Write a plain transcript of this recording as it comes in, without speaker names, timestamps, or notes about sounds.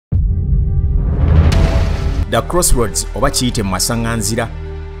The crossroads oba kiyite masanganzira.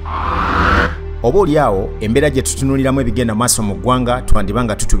 Oba oliawo embeera gye tutunuliramu ebigenda maaso mu ggwanga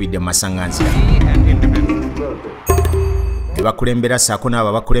twandibanga tutubidde mu masanganzira. Be bakulembera saako n'abo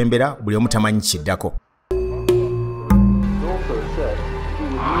abakulembera buli omu tamanyi kiddako.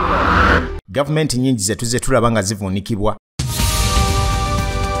 Gavumenti nnyingi ze tuzze tulaba nga zivuunikibwa.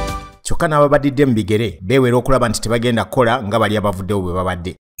 Kyokka n'ababadidde mu bigere beewera okulaba nti tebagenda kukola nga bali abavuddewo bwe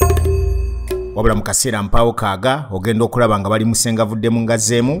babadde. Wabula mu kaseera mpaawo kaaga ogenda okulaba nga bali musengavuddemu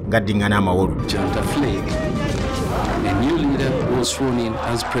ngazzeemu ng'addiŋŋana amawolu.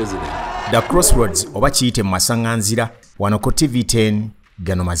 The crossroads oba kiyite mu masanganzira wano ku TV10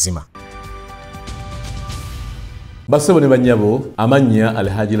 Gano Mazima. Basebo ne bannyabo amannya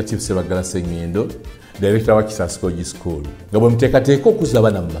Alhaji Latif Sebagala Sengendo, Director wa Kisaskoji School. Nga bwe muteekateeka okuzza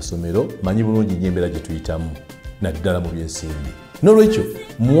abaana mu masomero manyi bulungi nnyo embeera gye tuyitamu naddala mu byensimbi. N'olwekyo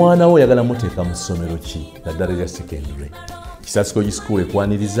mwana wo oyagala muteeka mu ssomero ki naddala erya secondary. Kisaskoji School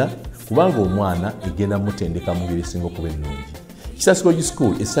ekwaniriza kubanga omwana egenda mutendeka mu ngeri esinga okuba ennungi. Kisaskoji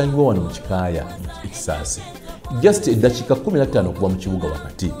School esangibwa wano mu Kikaaya Ekisaase. Just eddakiika 15 okuva mu kibuga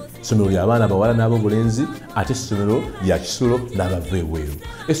wakati. Essomero ly'abaana abawala n'ab'obulenzi ate essomero lya Kisulo n'abava ebweru.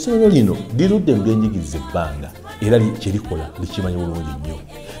 Essomero lino lirudde mu byenjigiriza ebbanga era kye likola likimanyi bulungi nnyo.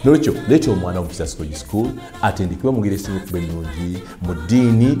 N'olwekyo leeta omwana mu Kisaskoji School atendekebwa mu ngeri esinga okuba ennungi mu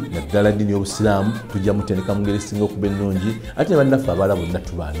ddiini naddala ddiini y'Obusiraamu tujja mutendeka mu ngeri esinga okuba ennungi ate ne bannaffe abalala bonna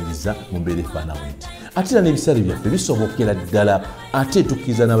tubaaniriza mu mbeera efaanawo nti ate era n'ebisale byaffe bisobokera ddala ate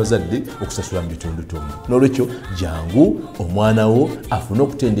tukkiriza n'abazadde okusasula mu bitundutundu. N'olwekyo jangu omwana wo afune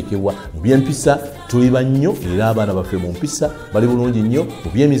okutendekebwa mu by'empisa tuli bannyo era abaana baffe mu mpisa bali bulungi nnyo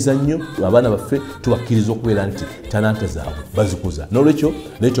mu by'emizannyo abaana baffe tubakkiriza okubeera nti talanta zaabwe bazikuza. N'olwekyo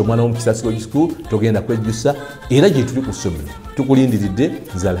leeta omwana wo mu Kisaskoji School togenda kwejjusa era gye tuli ku ssomero tukulindiridde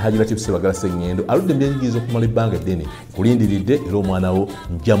nze Alhaji Latif Sebagala Sengendo aludde mbyenjigiriza okumala ebbanga eddene kulindiridde era omwana wo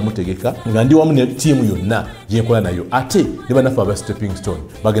njja mutegeka nga ndi wamu ne ttiimu yonna gyenkola nayo ate ne bannaffe aba Stepping Stone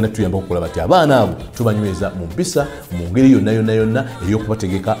bagenda tuyamba okulaba nti abaana abo tubanyweza mu mpisa mu ngeri yonna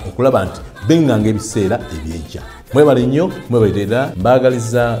ey'okubategeka okulaba nti benganga ebiseera eby'enkya. Mwebale nnyo mwebalirira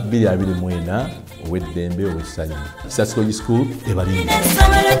mbaagaliza 2024 ow'eddembe ow'essanyu. Kisaskoji School ebalinde.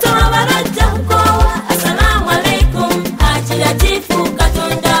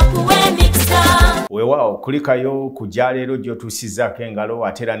 Weewaawo kulikayo kujja leero gy'otuusizzaako engalo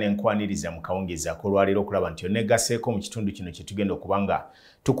ate era n'enkwaniriza mu kawungeezi ak'olwaleero okulaba nti oneegaseeko mu kitundu kino kye tugenda okuba nga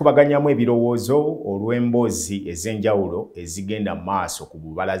tukubaganyamu ebirowoozo olw'emboozi ez'enjawulo ezigenda mu maaso ku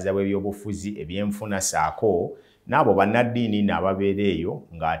bubalaza bw'ebyobufuzi ebyenfuna saako n'abo bannaddiini n'ababeera eyo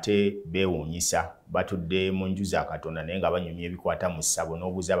ng'ate beewuunyisa batudde mu nju za Katonda naye nga banyumya ebikwata mu ssabo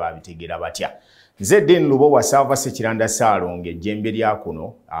n'obuuza baabitegeera batya. Nze Dean Lubowa Saava Sekiranda Saalonga ejjembe lya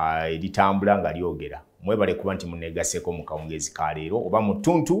kuno eritambula nga lyogera. Mwebale kuba nti muneegaseeko mu kawungeezi ka leero oba mu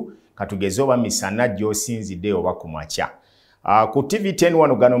ttuntu katugeze oba misana gy'osinzidde oba ku makya. Ku TV10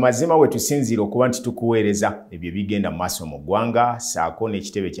 wano Gano Mazima we tusinziira okuba nti tukuweereza ebyo bigenda mu maaso mu ggwanga saako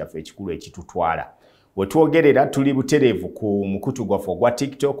n'ekitebe kyaffe ekikulu ekitutwala. We twogerera tuli butereevu ku mukutu gwaffe ogwa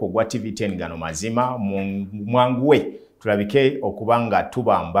TikTok ogwa TV10 Gano Mazima mwanguwe tulabike okuba nga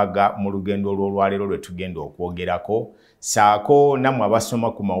tubambaga mu lugendo olw'olwaleero lwe tugenda okwogerako saako nammwe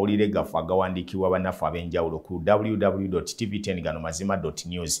abasoma ku mawulire gaffe agawandiikibwa bannaffe ab'enjawulo ku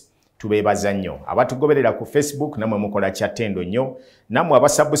www.tv10ganomazima.news. Tubeebaza nnyo abatugoberera ku Facebook nammwe mukola kyattendo nnyo nammwe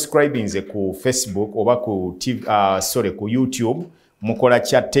abasubscribinze ku Facebook oba ku ku YouTube mukola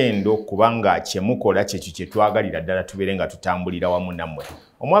kyattendo kubanga kye mukola kyekyo kye twagalira ddala tubeere nga tutambulira wamu nammwe.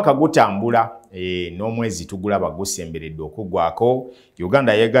 Omwaka gutambula n'omwezi tugulaba gusemberedde okuggwako.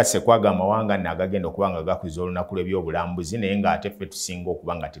 Uganda yeegasse kwaga amawanga n'agagenda okuba nga gakuza olunaku lw'ebyobulambuzi naye ng'ate ffe tusinga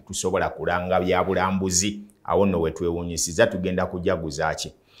okuba nga tetusobola kulanga bya bulambuzi awo nno we twewuunyisiza tugenda kujaguza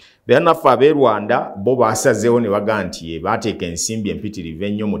ki. Bannaffe ab'e Rwanda bo baasazeewo ne baga nti baateeka ensimbi empitirivu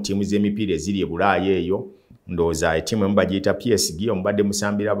ennyo mu ttiimu z'emipiira eziri e Bulaaya eyo. Ndowooza ettiimu emu bagiyita PSG omubadde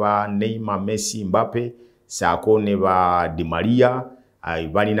musambira ba Neymar, Messi, Mbappe saako ne ba Di Maria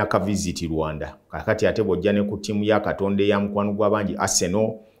balina ka visit Rwanda. Kakati ate bw'ojja ne ku ttiimu ya Katonda eya mukwano gw'abangi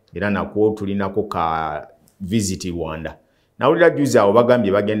Arsenal era nakwo tulinako ka visit Rwanda. Nawulira juzi awo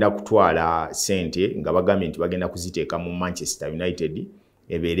bagambye bagenda kutwala ssente nga bagambye nti bagenda kuziteeka mu Manchester United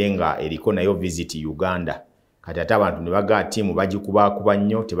ebeere nga eriko nayo visit Uganda. Kati ate abantu ne baga ttiimu bagikubakuba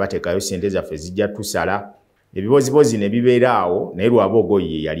nnyo tebateekayo ssente zaffe zijja tusala. Ebibozibozi ne bibeera awo naye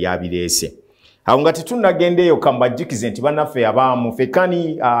Lwabogoye yali abireese. Awo nga tetunnagendeeyo kambajjukize nti bannaffe abamu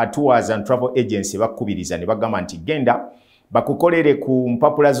Fekani Tours and Travel Agency bakkubiriza ne bagamba nti genda bakukolere ku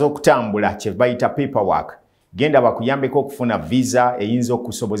mpapula z'okutambula kye bayita paperwork. Genda bakuyambeko okufuna visa eyinza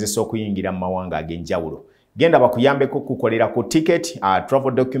okusobozesa okuyingira mu mawanga ag'enjawulo. genda bakuyambeko kukolera ku ticket,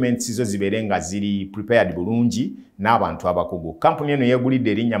 travel documents zo ziberenga ziri prepared bulungi n'abantu abakugu. Kampuni eno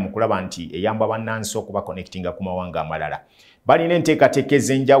yegulidde erinnya mu kulaba nti eyamba bannansi okuba connectinga ku mawanga amalala. Balina enteekateeka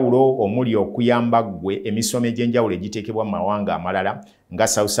ez'enjawulo omuli okuyamba gwe emisomo egy'enjawulo egiteekebwa mu mawanga amalala nga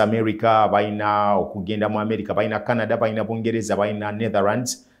South America, balina okugenda mu America, balina Canada, balina Bungereza, balina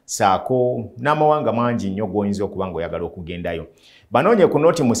Netherlands, saako n'amawanga mangi nnyo g'oyinza okuba ng'oyagala okugendayo. Banoonye ku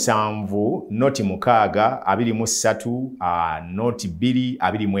noti 7, noti 6, 23, noti 2,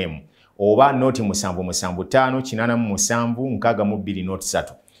 21 oba noti 7, 7, 5, 87, 62, noti 3.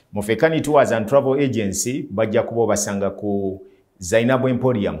 Mufekani Tours and Travel Agency bajja kuba basanga ku Zainabu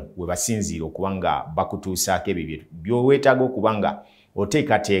Emporium we basinziira okubanga bakutuusaako ebyo by'oweetaaga okubanga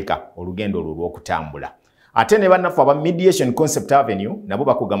oteekateeka olugendo olwo lw'okutambula. Ate ne bannaffe aba Mediation Concept Avenue nabo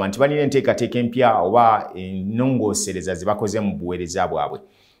bakugamba nti balina enteekateeka empya oba ennongoosereza ze bakoze mu buweereza bwabwe.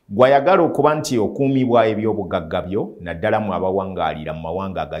 Gwayagala okuba nti okuumibwa eby'obugagga byo naddala mu abawangaalira mu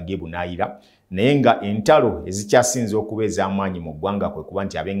mawanga agagebunaayira naye nga entalo ezikyasinze okuba ez'amaanyi mu ggwanga kwe kuba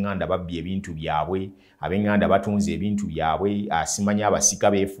nti ab'eŋŋanda babbye ebintu byabwe, ab'eŋŋanda batunze ebintu byabwe, asimanya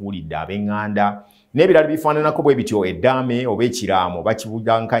abasika beefuulidde ab'eŋŋanda n'ebirala bifaananako bwe bityo eddaame oba ekiraamo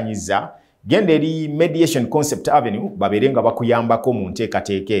bakibudankanyiza. Genda eri Mediation Concept Avenue babeere nga bakuyambako mu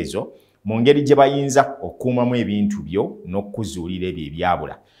nteekateeka ezo mu ngeri gye bayinza okukuumamu ebintu byo n'okuzuulira ebyo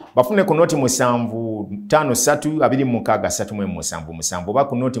ebyabula. Bafune ku noti 7, 5, 3, 26, 37, oba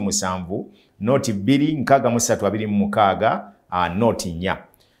ku noti 7, noti 2, 63, 26, noti 4.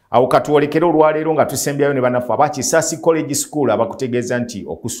 Awo katwolekera olwaleero nga tusembyayo ne bannaffe aba Kisaasi College School abakutegeeza nti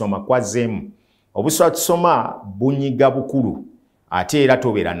okusoma kwazzeemu. Obusoma bunyiga bukulu ate era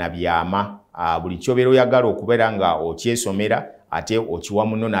tobeera na byama. Buli kyobeera oyagala okubeera nga okyesomera ate okiwa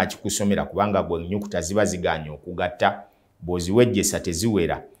muno n'akikusomera kubanga gwe ennyukuta ziba ziganye okugatta bw'oziwejjesa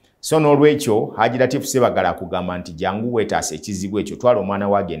teziwera. So n'olwekyo Haji Latif Sebagala akugamba nti jangu weetaasa ekizibu ekyo twala omwana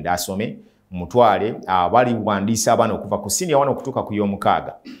we agenda asome mutwale bali wandiisa abaana okuva ku senior 1 okutuuka ku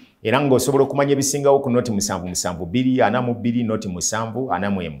y'omukaaga. Era ng'osobola okumanya ebisingawo ku noti 7, 7, 2, 42, noti 7,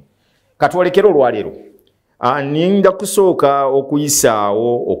 41. Katwolekera olwaleero. Ninda kusooka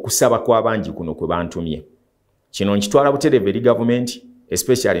okuyisaawo okusaba kw'abangi kuno kwe bantumye. Kino nkitwala butereevu eri government,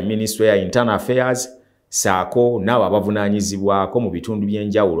 especially Ministry ya Internal Affairs, saako n'abo abavunaanyizibwako mu bitundu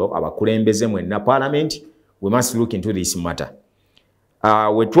by'enjawulo abakulembeze mwenna Parliament. We must look into this matter.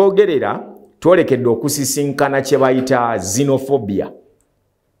 We twogerera twolekedde okusisinkana kye bayita xenophobia.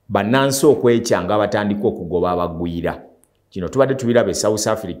 Bannansi okwekyanga batandika okugoba abagwira. Kino tubadde tubiraba South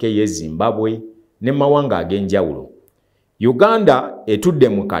Africa ye Zimbabwe ne mawanga ag'enjawulo. Uganda etudde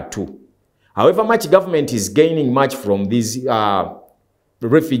mu katu. However much government is gaining much from these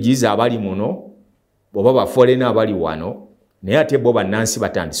refugees abali muno oba ba foreigner abali wano naye ate bo bannansi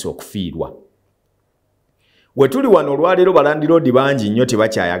batandise okufiirwa. We tuli wano olwaleero balandiroodi bangi nnyo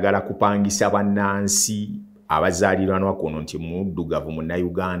tebakyayagala kupangisa bannansi abazaaliranwa kuno nti muddugavu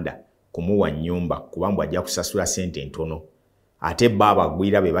munnayuganda kumuwa nnyumba kubanga ajja kusasula ssente ntono ate bo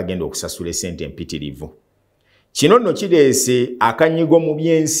abagwira be bagenda okusasula essente empitirivu. Kino nno kireese akanyigo mu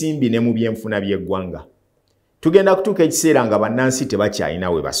by'ensimbi ne mu by'enfuna by'eggwanga. Tugenda kutuuka ekiseera nga bannansi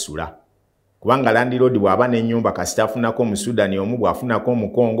tebakyalina we basula. Kubanga landiroodi bw'aba n'ennyumba kasita afunako Omusudani omu, bw'afunako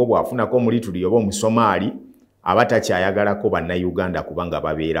Omukongo, bw'afunako Omulituli oba Omusomaali, aba takyayagalako bannayuganda kubanga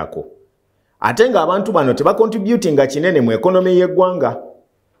babeerako. Ate ng'abantu bano tebakontributinga kinene mu ekonomi y'eggwanga.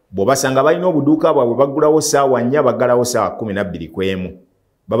 Bw'obasanga balina obuduuka bwabwe baggulawo ssaawa 4 baggalawo ssaawa 12 kwemu.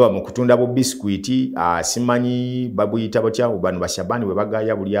 Baba mu kutunda bu biskuiti, simanyi babuyita batya bano bashabani bwe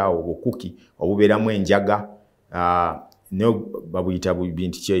bagaya buli awo obukuki obubeeramu enjaga, ne babuyita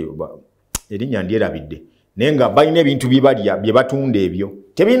bintu kyeyo erinnya ndyerabidde. Naye nga balina ebintu bibalya bye batunda ebyo.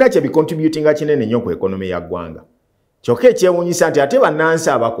 Tebirina kye bicontributinga kinene nnyo ku ekonomi ya ggwanga. Kyokka ekyewuunyisa nti ate bannansi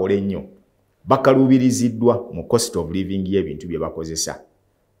abakola ennyo bakaluubiriziddwa mu cost of living y'ebintu bye bakozesa.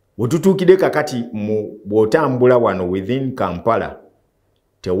 Wetutuukidde kakati bw'otambula wano within Kampala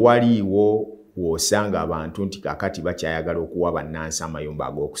tewaliiwo w'osanga abantu nti kakati bakyayagala okuwa bannansi amayumba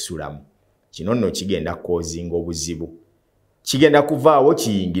ag'okusulamu. Kino nno kigenda kkozinga obuzibu. Kigenda kuvaawo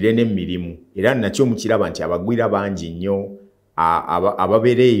kiyingire n'emirimu. Era nakyo mukiraba nti abagwira bangi nnyo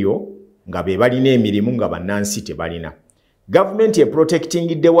ababeera eyo nga be balina emirimu nga bannansi tebalina. Gavumenti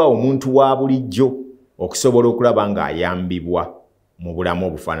eprotectingiddewo omuntu wa bulijjo okusobola okulaba ng'ayambibwa mu bulamu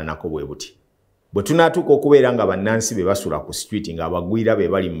obufaananako bwe buti. Bwe tunaatuuka okubeera nga bannansi be basula ku street nga abagwira be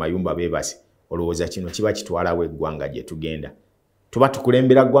bali mu mayumba beebase, olowooza kino kiba kitwalawo eggwanga gye tugenda. Tuba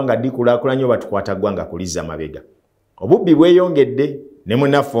tukulembera ggwanga dikulaakulanya oba tukwata ggwanga kuliza mabega. Obubbi bweyongedde ne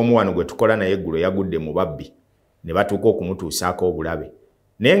munnaffe omu wano gwe tukola naye eggulo yagudde mu babbi ne batuuka okumutuusaako obulabe.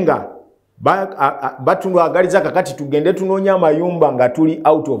 Naye nga batulwagaliza kakati tugende tunoonya amayumba nga tuli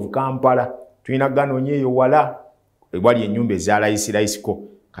out of Kampala tulina Ganonya eyo wala wali ennyumba ezarayisirayisiko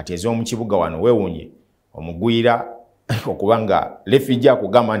kati ez'omu kibuga wano weewunye omugwira okubanga refugee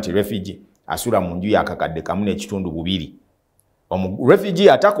akugamba nti refugee asula mu nju yakakadde kamu n'ekitundu 2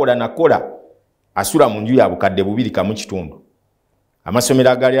 refugee atakola nakola asula mu nju ya bukadde 2 kamu kitundu amasomero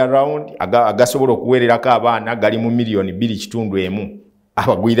agali around agasobola okuweererako abaana gali mu miliyoni 2 kitundu 1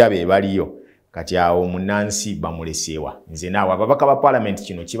 abagwira be baliyo kati awo munansi bamulesewa nze naawe ababaka ba parliament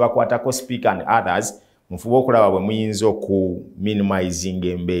kino kibakwatako speaker and others mufuba okulaba bwe muyinza oku minimizing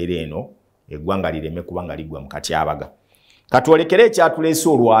embeera eno eggwanga lireme kubanga ligwa mu katyabaga katwolekere ekyatuleese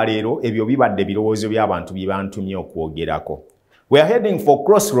olwaleero ebyo bibadde birowoozo by'abantu bye bantumye okwogerako. We are heading for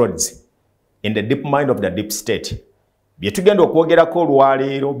crossroads in the deep mind of the deep state. Bye tugenda okwogerako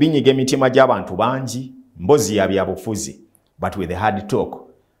olwaleero binyiga emitima gy'abantu bangi mbozi ya byabufuzi but with a hard talk.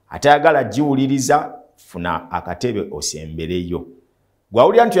 Atayagala jiwuliriza funa akatebe osembereyo.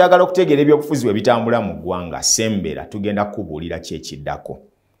 Gwawulira nti oyagala okutegeera ebyobufuzi bwe bitambula mu ggwanga sembera tugenda kubuulira kyekiddako.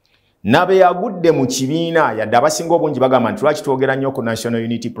 Nabe yagudde mu kibiina yadde abasinga obungi bagamba nti lwaki twogera nnyo ku National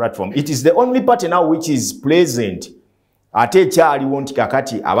Unity Platform. It is the only party now which is present. Ate ekyaliwo nti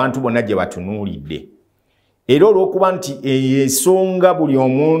kakati abantu bonna gye batunuulidde. Era olw'okuba nti ensonga buli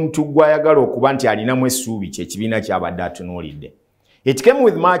omuntu gw'ayagala okuba nti alinamu essuubi kyekibiina ky'abadde atunuulidde. It came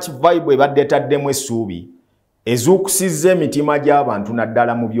with much vibe ebadde etaddemu essuubi ezuukusizza emitima gy'abantu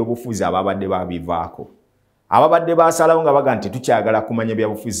naddala mu byobufuzi ababadde babivaako. Ababadde basalawo nga baga nti tukyagala kumanya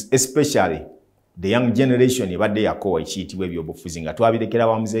byabufuzi especially the young generation ebadde yakoowa ekiyitibwa ebyobufuzi nga twabirekera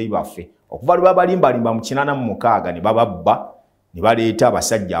bamuzeeyi baffe okuva lwe babalimbalimba mu 86 ne bababba ne baleeta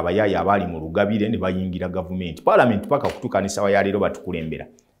abasajja abayaayi abali mu lugabire ne bayingira gavumenti parliament paka okutukanisa wayaleero batukulembera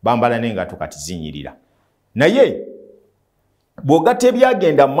bambala n'engato kati zinyirira naye bw'ogatta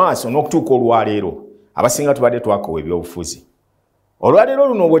ebyagenda mu maaso n'okutuuka olwaleero abasinga tubadde twakoowa ebyobufuzi. Olwaleero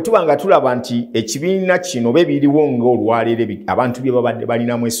luno bwe tuba nga tulaba nti ekibiina kino be biriwo ng'olwaleero abantu bye babadde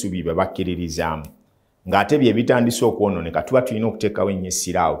balinamu essuubi be bakkiririzaamu ng'ate bye bitandise okwononeka tuba tulina okuteekawo ennyo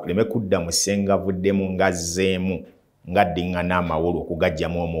essiraawo tuleme kudda mu ssengavuddemu ngazzeemu nga ddiŋŋana amawolu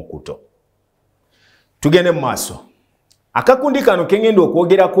okugaggyamu omukuto. Tugende mu maaso. Akakundi kano ke ngenda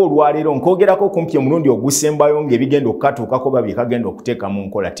okwogerako olwaleero nkoogerako kumpi omulundi ogusembayo ng'ebigenda okukatuukako babye kagenda okuteeka mu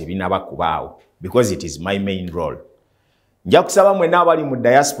nkola tebinaba kubaawo because it is my main role. Nja kusaba mwenna abali mu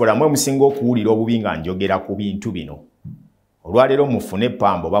diaspora mwe musinga okuwulira obubi nga njogera ku bintu bino. Olwaleero mufune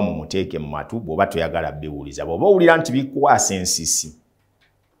pambo ba mumuteeke mu matu bw'oba toyagala biwuliza. Bw'oba owulira nti bikukwasa ensisi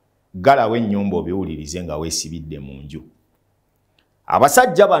galawo ennyumba obiwulirize nga weesibidde mu nju.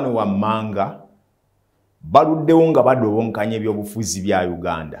 Abasajja bano wammanga baluddewo nga badobonkanya ebyobufuzi bya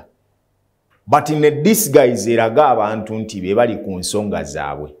Uganda. But in a disguise eraga abantu nti be bali ku nsonga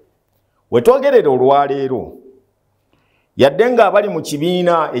zaabwe. We twogerera olwaleero yadde nga abali mu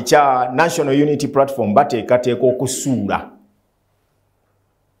kibiina ekya National Unity Platform bateekateeka okusuula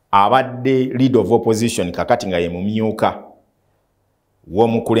abadde leader of opposition kakati nga ye mumyuka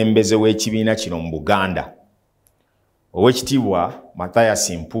w'omukulembeze w'ekibiina kino mu Buganda ow'ekitiibwa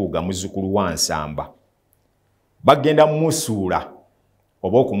Mpuga muzzukulu wa Nsamba bagenda mumusuula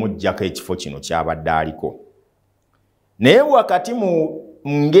oba okumuggyako ekifo kino ky'abadde aliko. Naye wakati mu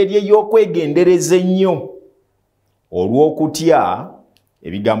ngeri ey'okwegendereza ennyo olw'okutya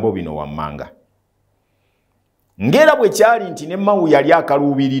ebigambo bino wammanga. Ngera bwe kyali nti ne Mawu yali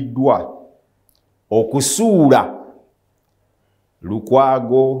akaluubiriddwa okusuula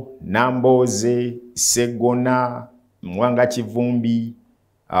Lukwago, Nambooze, Segona, Mwanga Kivumbi,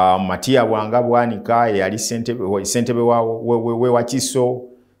 Matiya Bwanga Bwanika yali ssentebe we Wakiso,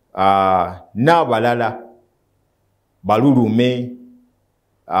 n'abalala Balulume,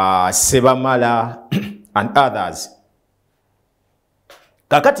 Sebamala and others.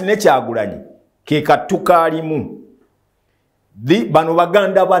 Kakati ne Kyagulanyi ke kattuka alimu bano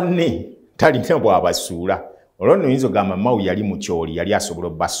baganda banne talina bw'abasuula. Olwo nno oyinza ogamba Mawu yali mu kyoli yali asobola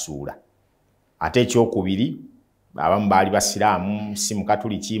obbasuula. Ate ekyokubiri abamu baali basiraamu si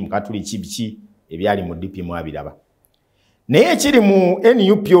mukatuliki biki ebyali mu DP mwabiraba. Naye ekiri mu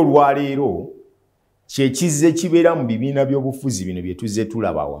NUP olwaleero kyekizze kibeera mu bibiina by'obufuzi bino bye tuzze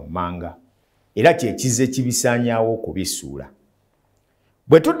tulaba wammanga era kyekizze kibisaanyaawo okubisuula.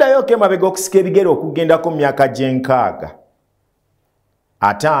 Bwe tuddayo emabega okusika ebigere okugendako mu myaka gye6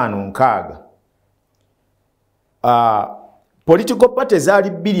 5 political party zaali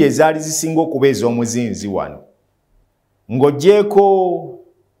 2 ezaali zisinga okuba ez'omuzinzi wano ng'oggyeko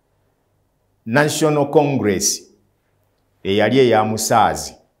National Congress eyali eya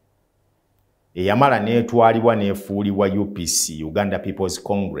Musaazi eyamala n'etwalibwa n'efuulibwa UPC Uganda People's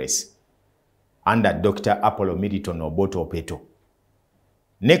Congress under Dr. Apollo Milton Obote Opeto.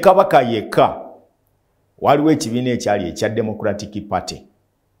 Ne Kabaka yekka waliwo ekibiina ekyali ekya Democratic Party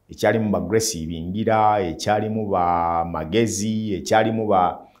ekyalimu ba Grace Bingira, ekyalimu ba Magezi, ekyalimu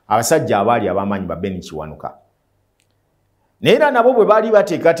ba abasajja abaali abamanyi ba Ben Kiwanuka. Neera nabo bwe baali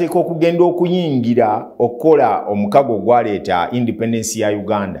bateekateeka okugenda okuyingira okukola omukago gwaleeta independence ya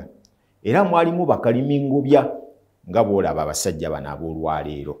Uganda. Era mwalimu bakalimingubya nga bw'olaba abasajja bano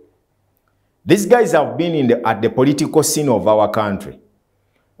ab'olwaleero. These guys have been at the political scene of our country.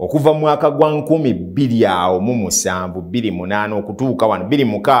 Okuva mwaka gwa 2007 28 okutuuka wano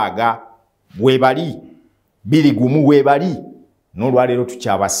 26 bwebali 21 bwebali n'olwaleero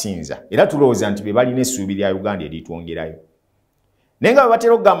tukyabasinza. Era tulowooza nti be balina essuubi lya Uganda eritwongerayo. Naye nga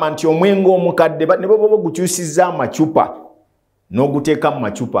batera okugamba nti omwenge omukadde ne bwe gukyusizza amacupa n'oguteeka mu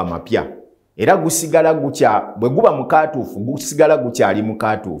macupa amapya era gusigala bwe guba mukaatuufu gusigala gukyali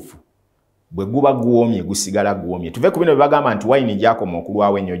mukaatuufu. Bwe guba guwomye gusigala guwomye. Tuve ku bino bagamba nti wayini gyakoma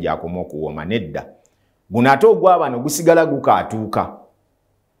okulwawo ennyo gyakoma okuwoma. Nedda. Guno ate ogw'abano gusigala gukaatuuka.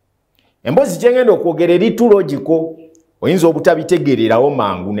 Emboozi gye ngenda okwogera eri logical. Oyinza obutabitegererawo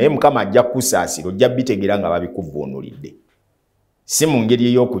mangu naye Mukama ajja kusaasira ojja bitegeera nga babikuvvuunulidde. Si mu ngeri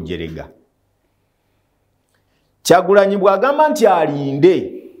ey'okujerega. Kyagulanyi bw'agamba nti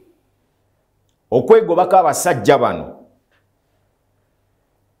alinde okwegobako abasajja bano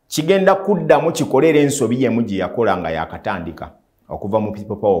kigenda kuddamu kikolera ensobi yemu gye yakola nga yakatandika okuva mu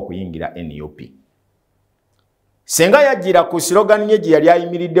People Power okuyingira NUP. Senga yajjira ku slogan ye gye yali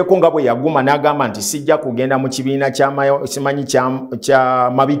ayimiriddeko nga bwe yaguma n'agamba nti sijja kugenda mu kibiina kimanyi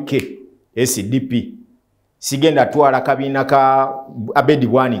kya Mabike SDP. Sigenda twala kabiina ka Abedi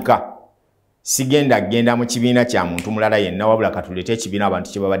Bwanika. Sigenda genda mu kibiina kya muntu mulala yenna wabula katulete ekibiina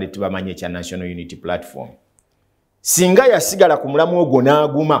abantu kye babadde tubamanye ekya National Unity Platform. Singa yasigala ku mulamu ogwo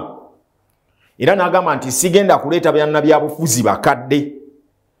n'aguma. Era n'agamba nti sigenda kuleeta byanna bya bufuzi bakadde.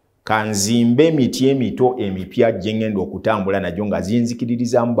 Kanzimbe emiti emito emipya gye ngenda okutambula nagyo nga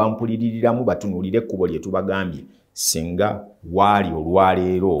zinzikiririzamu bampuliriramu batunuulire ekkubo lye tubagambye. Singa waali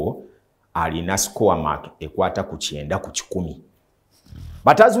olwaleero alina score mark ekwata ku 9 ku 10.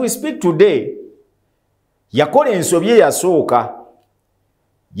 But as we speak today, yakola ensobi yasooka.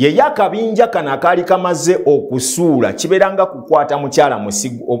 Ye yakabinja kana akaali kamaze okusuula kiberanga kukwata mukyala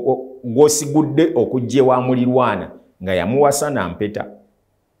gwosigudde okujje wa mulirwana nga yamuwasa na mpeta.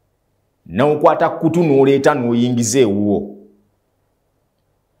 N'okwata kutu n'oleeta n'oyingiza ewuwo.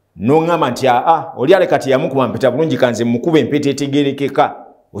 N'oŋŋamba nti oli ale kati yamukuba mpeta bulungi kanze mukuba empeta etegerekeka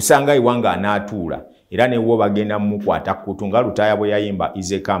osanga iwanga anaatuula. Era newo bagenda mukwata kutu nga Lutaaya bwe yayimba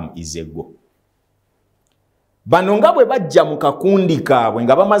ize come ize go. Bano nga bwe bajja mu kakundi kaabwe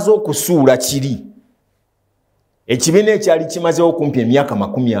nga bamaze okusuula kiri. Ekibiina ekyali kimazeewo kumpi emyaka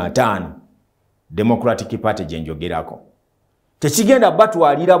 50. Democratic Party gye njogerako. Tekigenda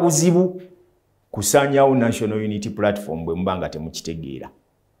batwalira buzibu kusaanyawo National Unity Platform bwe mubanga temukitegeera.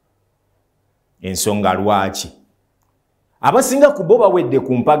 Ensonga lwaki? Abasinga ku bo bawedde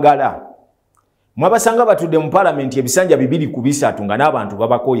ku mpagala. Mwabasanga batudde mu Parliament ebisanja 2 ku 3 nga n'abantu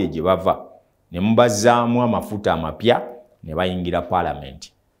babakoye gye bava. Ne mbazaamu amafuta amapya ne bayingira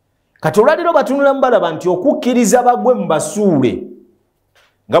Parliament. Kati olwaleero batunula mbalaba nti okukkiriza bagwe mu basuule.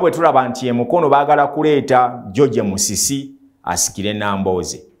 Nga bwe tulaba nti emukono baagala kuleeta George Musisi asikire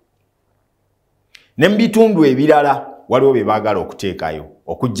Nambooze. Ne mu bitundu ebirala waliwo bye baagala okuteekayo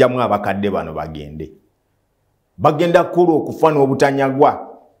okugyamu abakadde bano bagende. Bagenda kukola okufa n'obutanyagwa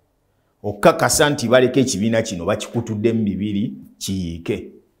okukakasa nti baleka ekibiina kino bakikutudde mu 2 kiyiike.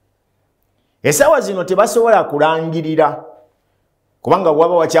 Essaawa zino tebasobola kulangirira kubanga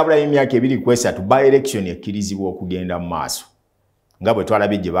waba wakyabulayo emyaka 2 ku 3 by election ekkirizibwa okugenda mu maaso. Nga bwe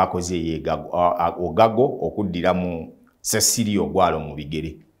twalabye gye baakoze Ogago okuddira mu Cecilia Ogwalo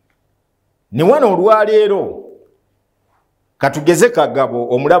Mubigere. Ne wano olwaleero katugeze Kagabo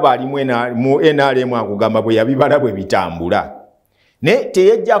omulaba ali mu NRM akugamba bwe yabibala bwe bitambula. Ne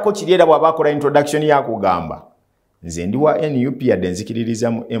teyejjako kiriera bw'abakola introduction yakugamba. Nze ndi wa NUP yadde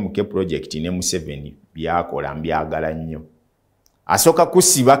nzikiririza mu MK project ne mu 7 byakola mbyagala nnyo. Asooka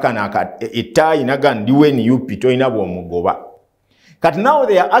kusiba kana ettaayi naga ndi wa NUP toyina bw'omugoba. Kati now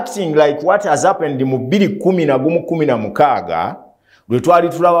they are acting like what has happened mu 2016 lwe twali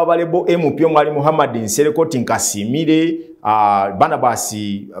tulaba balebo MP omwali Muhammad Nsereko Tinkasimire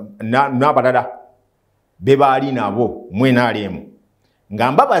Banabasi n'abalala be baali nabo mwenaalemu.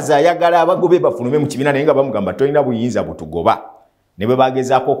 Ngamba bazayagala abagobe bafulume mu kibiina naye nga bamugamba tolina buyinza butugoba. Ne bwe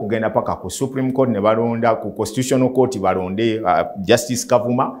bagezaako okugenda paka ku Supreme Court ne balonda ku Constitutional Court balonde Justice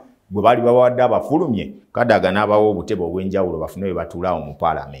Kavuma bwe bali bawadde abafulumye kadaga n'abawo obutebe obw'enjawulo bafune bwe batuulaawo mu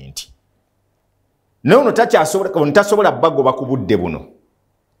Parliament. Nono tasobola bagoba ku budde buno.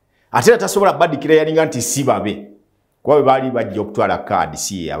 Ate tasobola badikira yalinga nti si babe. Kwa bali bajja okutwala card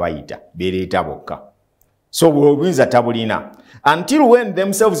si yabayita bereeta bokka. So obuyinza tabulina. Until when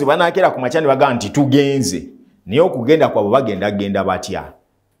themselves banakera ku machani baga nti tugenze. Niyo kugenda kwa bagenda batya.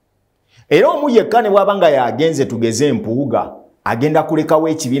 Era omu yekka ne bwabanga yagenze tugeze Mpuga agenda kulekawo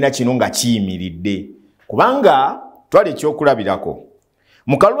ekibiina kino nga kiyimiridde. Kubanga twali ekyokulabirako.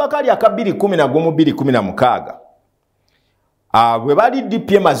 Mu kalulu akali aka 2016 bwe bali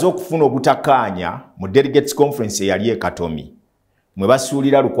DP emaze okufuna obutakaanya mu Delegates Conference eyali e Katomi. Mwe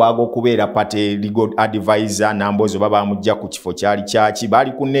basuulira Lukwago okubeera party legal advisor Nambozo baba amujja ku kifo kyali kyaki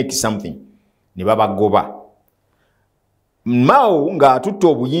bali ku neck something ne babagoba. Mao nga atutte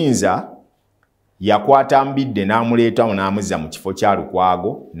obuyinza yakwata Mbidde n'amuleeta n'amuzza mu kifo kya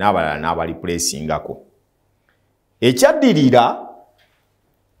Lukwago n'abalala n'abali pressingako. Ekyaddirira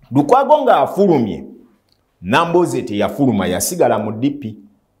Lukwago nga afulumye Namboze teyafuluma yasigala mu DP.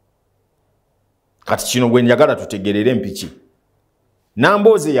 Kati kino gwe njagala tutegerere mpiki.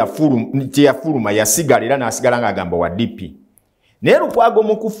 Namboze teyafuluma yasigala era n'asigala ng'agamba wa DP. Naye Lukwago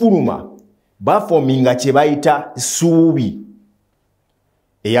mu kufuluma bafominga kye bayita Suubi.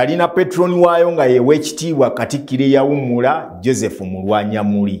 Eyalina petroni waayo nga yeweekitiibwa Katikkiro eyawummula Joseph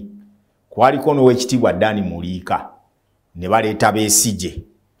Mulwanyamuli. Kwaliko n'oweekitiibwa Dani Muliika. Ne baleeta Besigye.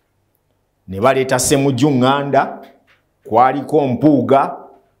 Ne baleeta Ssemujju Nganda, kwaliko Mpuga,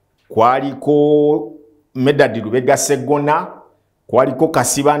 kwaliko Medadi Lubega Segona, kwaliko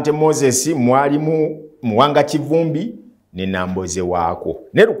Kasibante Moses, mwalimu Muwanga Kivumbi, ne Namboze waako.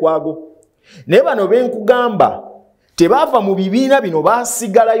 Ne Lukwago. Ne bano benkugamba tebava mu bibiina bino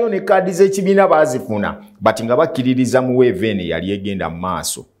basigalayo ne kadi z'ekibiina bazifuna bati nga bakkiririza mu weevene yali egenda mu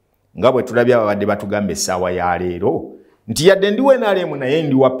maaso. Nga bwe tulabye ababadde batugamba essaawa ya leero nti yadde ndiwe nalemu naye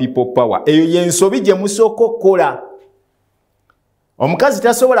ndi wa people power. Eyo yensobi gye musooka okukola. Omukazi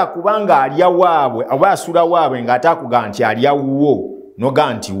tasobola kubanga alya waabwe oba asula waabwe ng'atakuga nti alya wuwo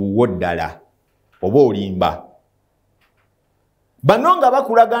noga nti wuwo ddala oba olimba. Bano nga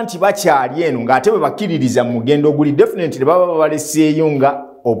bakulaga nti bakyali eno ng'ate bwe bakkiririza mu mugendo oguli definitely baba baleseeyo nga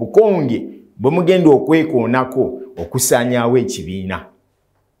obukonge bwe mugenda okwekoonako okusaanyaawo ekibiina.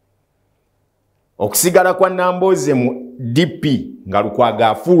 Okusigala kwa Namboze mu DP nga Lukwago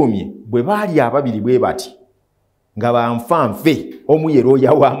afulumye bwe baali ababiri bwe bati nga banfanfe omu ye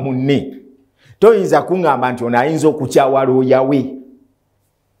looya wa munne. Toyinza kuŋŋamba nti ono ayinza okukyawa looya we.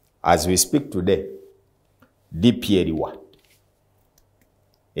 As we speak today, DP eriwa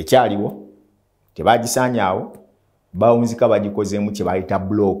ekyaliwo tebagisaanyaawo bawunzika bagikozeemu kye bayita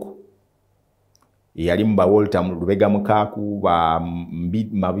block. Eyali mu bawolta mu Lubega Mukaaku ba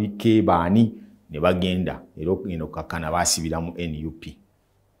Mabike baani ne bagenda era eno kakana basibira mu NUP.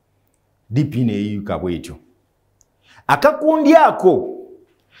 DP neeyuka bwetyo. Akakundi ako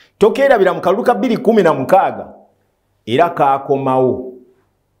tokeerabira mu kalulu ka 2016 era kaakomawo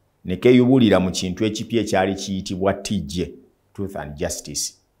ne keeyubulira mu kintu ekipya ekyali kiyitibwa TJ, Truth and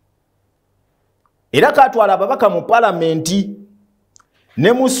Justice. Era katwala ababaka mu palamenti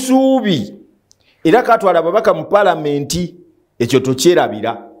ne mu Ssuubi. Era katwala ababaka mu palamenti ekyo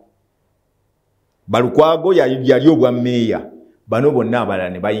tokyerabira. Balukwago yali obwa meeya. Bano bonna abalala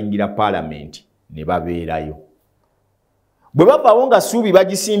ne bayingira palamenti ne babeerayo. Bwe bavaawo nga Ssuubi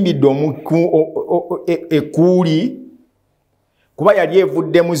bagisimbidde ekuuli kuba yali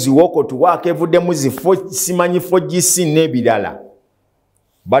evuddemu ziwokotu waako evuddemu simanyi fogisi n'ebirala.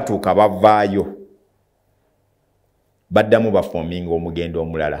 Batuuka bavaayo. Baddamu bafoominga omugendo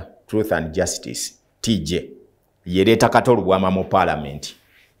omulala Truth and Justice TJ yereeta Katolu Bwama mu palamenti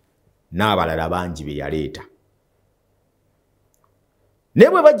n'abalala bangi be yaleeta. Ne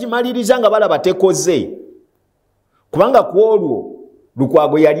bwe bagimaliriza nga balaba tekoze kubanga ku olwo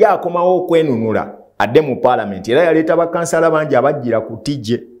Lukwago yali akomawo okwenunula adde mu palamenti era yaleeta bakansala bangi abajjira ku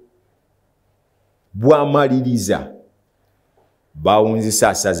TJ. Bwamaliriza bawunzisa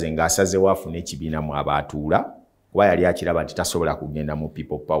asaze ng'asaze waafuna ekibiina mu abaatuula kuba yali akiraba nti tasobola kugenda mu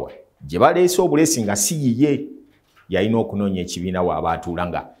people power. Gye baleese obulesi nga si yiye yalina okunoonya ekibiina waabaatuula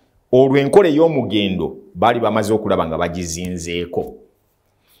nga olwo enkola ey'omugendo baali bamaze okulaba nga bagizinzeeko.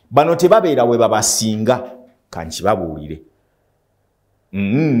 Bano tebabeera we babasinga kankibabuulire.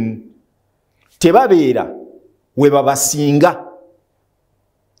 Tebabeera we babasinga.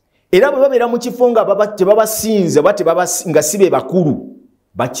 Era bwe babeera mu kifo nga tebabasinze oba nga si be bakulu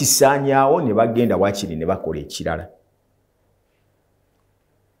bakisaanyaawo ne bagenda wakiri ne bakola ekirala.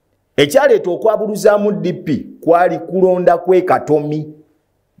 Ekyaleeta okwabuluzaamu DP kwali kulonda kwe Katomi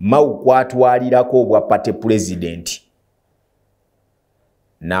Mau kwatwalirako obwa pate president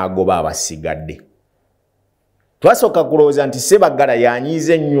n'agoba abasigadde. Twasooka kulowooza nti Ssebaggala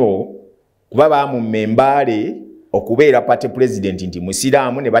yanyiize nnyo kuba bamummembaale okubeera party president nti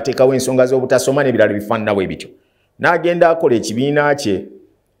musiraamu ne bateekawo ensonga z'obutasoma n'ebirala bifaanana bwe bityo. N'agenda akola ekibiina kye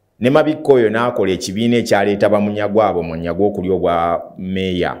ne mabikko oyo n'akola ekibiina ekyaleeta bamunyago abo munyago okuli obwa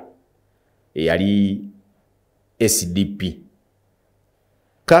meeya eyali SDP.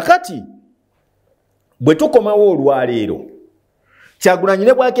 Kakati bwe tukomawo olwaleero Kyagulanyi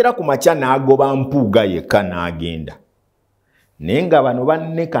ne bwakera ku makya n'agoba Mpuga yekka n'agenda. Naye nga bano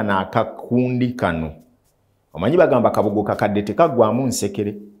banne kano akakundi kano omanyi bagamba kabugo kakadde tekaggwamu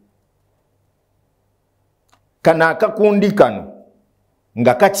nsekere. Kano akakundi kano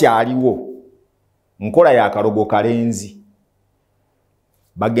nga kakyaliwo nkola ya kalogo kalenzi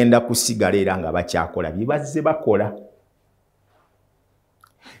bagenda kusigala era nga bakyakola bye bazze bakola.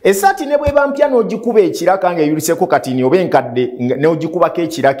 Esati ne bwe bampya n'ogikuba ekiraka nga eyuliseko katini oba enkadde n'ogikubako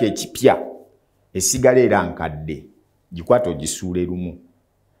ekiraka ekipya esigala era nkadde gikwata ogisuule lumu.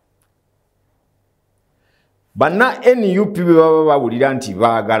 Banna NUP bwe baba bawulira nti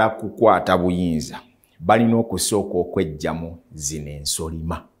baagala kukwata buyinza balina okusooka okwejjamu zino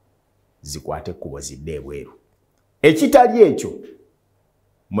ensolima zikwate ekkubo zidde ebweru. Ekitali ekyo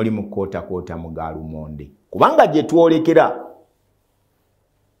muli mu kootakoota mu Gaalumonde kubanga gye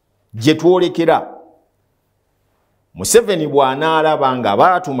twolekera Museveni bw'anaalaba nga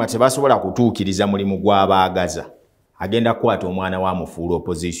baatuma tebasobola kutuukiriza mulimu gw'abaagaza agenda kukwata omwana wa mufuula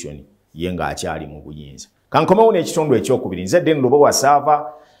opposition ye ng'akyali mu buyinza. Kankomewo n'ekitundu ekyokubiri nze Den Lubowa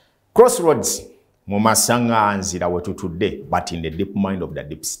Saava Crossroads mu masaŋŋanzira we tutudde but in the deep mind of the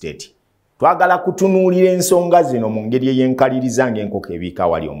deep state. Twagala kutunuulira ensonga zino mu ngeri ey'enkaliriza ng'enkoko ebiika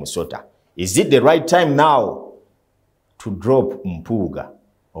wali omusota. Is it the right time now to drop Mpuga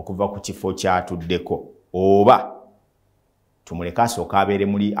okuva ku kifo kyatuddeko oba tumuleka asooka abeere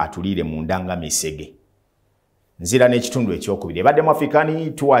muli atuliire mu ndanga misege? Nzira n'ekitundu ekyokubiri ebadde mu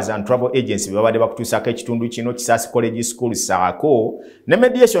African Tours and Travel Agency babadde bakutuusako ekitundu kino Kisasi College School saako ne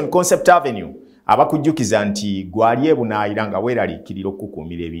Mediation Concept Avenue abakujjukiza nti gwali ebunaayira nga weeraliikirira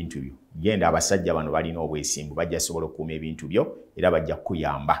okukuumira ebintu byo. Genda abasajja bano balina obwesimbu bajja sobola okukuuma ebintu byo era bajja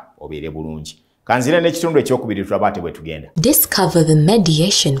kukuyamba obeere bulungi. Kanzira n'ekitundu ekyokubiri tulaba bwe tugenda. Discover the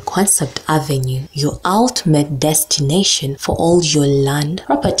Mediation Concept Avenue, your ultimate destination for all your land,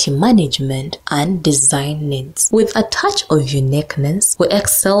 property management, and design needs. With a touch of uniqueness, we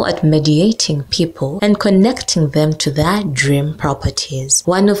excel at mediating people and connecting them to their dream properties.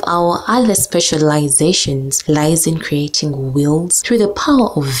 One of our other specializations lies in creating wills through the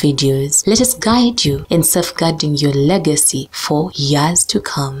power of videos. Let us guide you in safeguarding your legacy for years to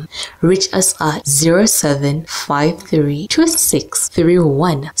come. Reach us at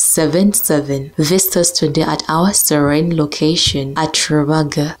 0753263177. Visit us today at our serene location at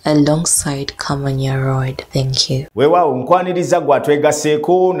Rubaga alongside Kamanya Road. Thank you. Weewaawo nkwaniriza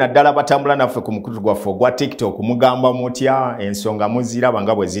gwatwegaseeko naddala batambula naffe ku mukutu gwaffe ogwa TikTok mugamba mutya ensonga muziraba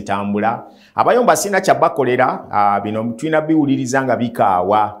nga bwe zitambula. Abayomba sina kyabakolera bino tulina biwuliriza nga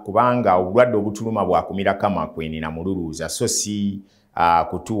bikaawa kubanga obulwadde obutuluma bwakumira kamakweni na mululuuza so si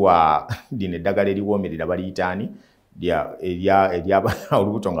kutuwa dine eddagala eriwoomerera baliyitaani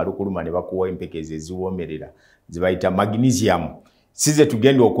olubuto nga lukuluma ne bakuwa empekezi eziwoomerera zibayita magnesium. Size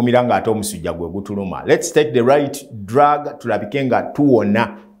tugenda okumira nga ate omusujja gwe gutuluma. Let's take the right drug tulabike nga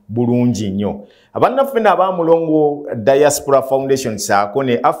tuwona bulungi nnyo. Abannaffe n'abamulongo Diaspora Foundation saako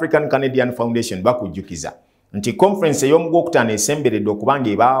ne African Canadian Foundation bakujjukiza nti conference ey'omugwokutaano esemberedde okubanga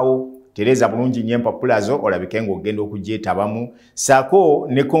ebaawo Tereza bulungi nyempapulazo olabike ng'ogenda okugyetabamu saako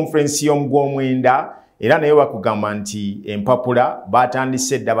ne conference y'omugwomwenda era naye bakugamba nti empapula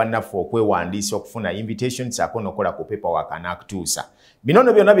batandise dda bannaffe okwewandiisa okufuna invitation saako nokola ku paperwork anakutuusa. Bino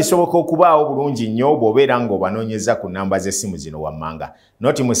nno byonna bisoboka okubaawo bulungi nnyo bw'obeera ng'obanoonyeza ku namba z'essimu zino wammanga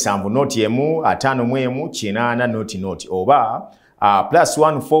noti 7 noti 51 noti noti oba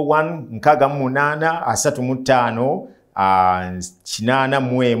 +141 648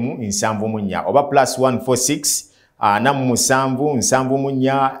 35 oba +146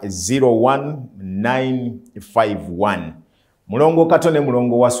 47 mulongo katone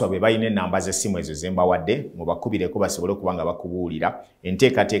mulongo waswabe bayine namba z'essimu ezo zembawadde mubakubireko basobole kubanga bakubuulira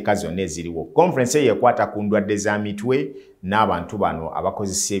enteekateeka zonna eziriwo. Conference eyo ekwata ku ndwadde za mitwe n'abantu bano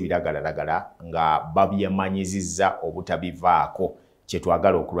abakozesa ebiragalalagala nga babyemanyizizza obutabivaako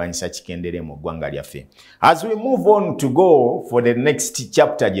kyetwagala okulwanyisa kikendere mu ggwanga lyaffe. As we move on to go for the next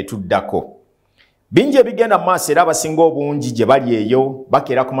chapter gye tuddako, bingi ebigenda mu maaso era abasinga obungi gye bali eyo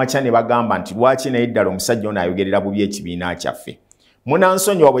bakeera ku makya ne bagamba nti lwaki naye ddala omusajja ono ayogerera bubi ekibiina kyaffe.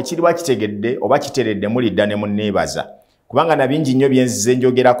 Munansonyiwa bwe kiri bakitegedde oba kiteredde muli dda ne munneebaza kubanga na bingi nnyo byenzize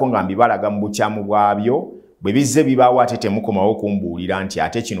njogerako nga mbibalaga mu bukyamu bwabyo bwe bizze bibaawo ate temukomawo kumbuulira nti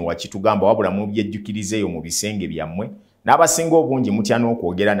ate kino wakitugamba wabula mubyejjukirizeeyo mu bisenge byammwe n'abasinga obungi mutya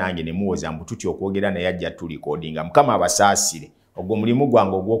n'okwogera nange ne muwoza mbu tutya okwogera naye ajja tulikodinga mukama abasaasire ogwo mulimu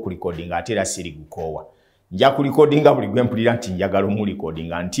gwange ogw'okulikodinga ate era sirigukoowa nja kulikodinga buli gwe mpulira nti njagala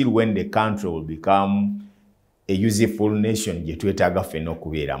omulikodinga until when the country will become a useful nation gye twetaaga ffenna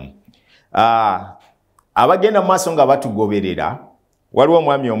okubeeramu. Abagenda mu maaso nga batugoberera waliwo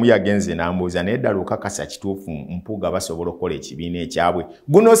omwami omu yagenze n'ambuuza naye ddala okakasa kituufu Mpuga basobola okukola ekibiina ekyabwe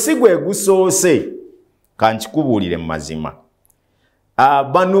guno si gwe gusoose kankikubuulire mu mazima.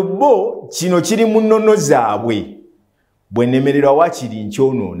 Bano bo kino kiri mu nnono zaabwe bwe nnemererwa wakiri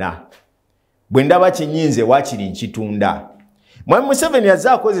nkyonoona bwe ndaba kinyinze wakiri nkitunda. Mwami Museveni yazze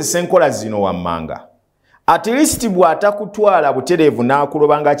akozesa enkola zino wammanga at least bw'atakutwala butereevu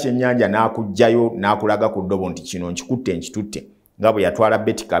n'akulobanga kyennyanja n'akugjayo n'akulaga ku ddobo nti kino nkikutte nkitutte nga bwe yatwala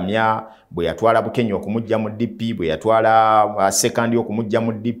Betty Kamya bwe yatwala Bukenya okumujja mu DP bwe yatwala Sekandi okumujja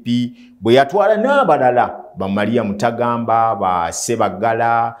mu DP bwe yatwala n'abalala ba Maria Mutagamba ba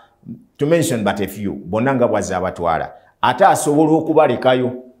Sebagala to mention but a few bonna nga bwazze abatwala ate asobola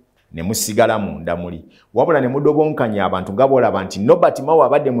okubalekayo ne musigala munda muli wabula ne mudobonkanya abantu nga bwolaba nti Nobert Mao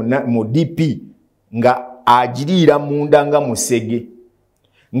abadde mu DP nga agiriira munda nga musege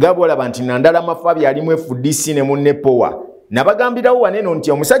nga bwolaba nti Nandala Mafabi alimu FDC ne munne Power nabagambirawo waneno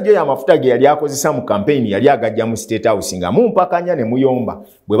nti omusajja oyo amafuta ge yali akozesa mu campaign yali agajja mu State House nga mumpakanya ne muyomba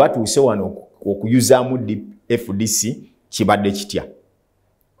bwe batuuse wano okuyuzaamu FDC kibadde kitya.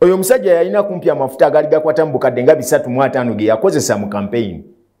 Oyo omusajja yalina kumpi amafuta agali gakwata mu bukadde nga 3.5 ge yakozesa mu campaign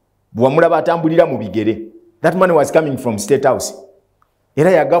bwamulaba atambulira mu bigere. That money was coming from State House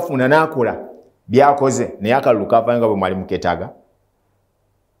era yagafuna n'akola byakoze naye akalulu kavanga bwe mwali muketaaga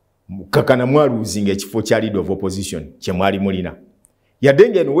kakana mwaluzinga ekifo kya leader of opposition kye mwali mulina yadde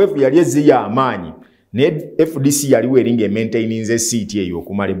ngeno wevu yali eziya amaanyi ne FDC yaliwo eringa maintainze seat eyo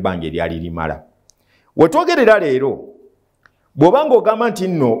okumala ebbanga eryali limala. Wetwogerera leero bw'obanga ogamba nti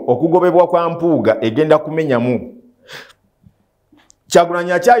nno okugobebwa kwa Mpuga egenda kumenyamu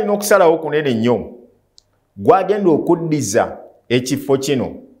Kyagulanyi akyalina okusalawo kunene nnyo gwagenda okuddiza ekifo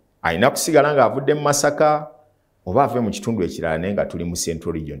kino alina kusigala nga avudde mu Masaka oba ave mu kitundu ekirala naye nga tuli mu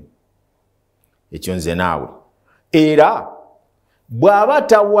Central Region. Ekyo nze naawe era bw'aba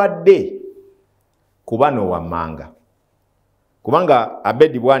tawadde kuba n'owammanga kubanga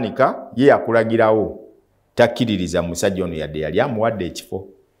Abedi Bwanika ye yakulagirawo takkiririza musajja ono yadde yali amuwadde ekifo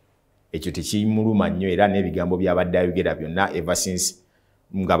ekyo tekimuluma nnyo era n'ebigambo by'abadde ayogera byonna ever since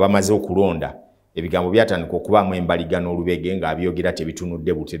nga bamaze okulonda ebigambo byatandika okubaamu embaligano olubege ng'abyogera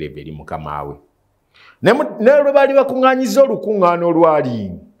tebitunudde butereevu eri mukama we. Ne lwe baali bakuŋŋaanyiza olukuŋŋaano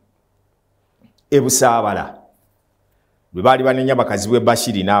olwali ebusaabala lwe baali banenya bakazi bwe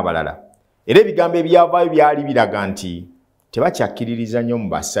Bashiri n'abalala era ebigambo ebyavaayo byali biraga nti tebakyakkiririza nnyo mu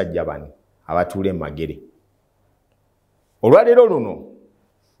basajja bano abatuula emagere. Olwaleero luno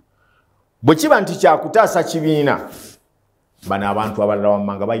bwe kiba nti kyakutaasa kibiina bano abantu abalala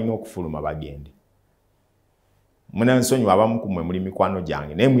wammanga balina okufuluma bagende. Munansonyiwa abamu ku mmwe muli mikwano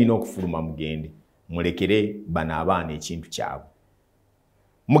gyange naye mulina okufuluma mugende mulekere bano abaana ekintu kyabwe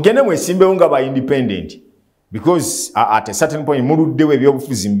mugende mwesimbewo nga ba independent because at a certain point muluddewo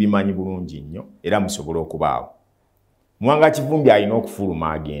ebyobufuzi mubimanyi bulungi nnyo era musobole okubaawo. Mwanga Kivumbi alina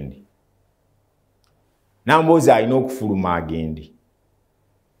okufuluma agende Namboozi alina okufuluma agende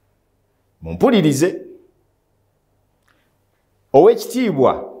mumpulirize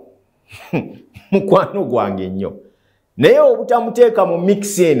ow'ekitiibwa mukwano gwange nnyo naye obutamuteeka mu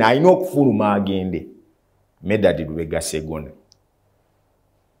mix eno alina okufuluma agende Medad Lubega Segona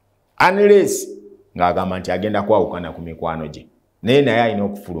unless ng'agamba nti agenda kwawukana ku mikwano gye naye naye alina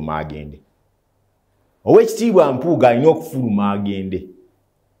okufuluma agende. Ow'ekitiibwa Mpuga alina okufuluma agende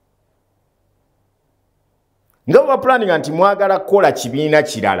nga bwe planning nti mwagala kukola kibiina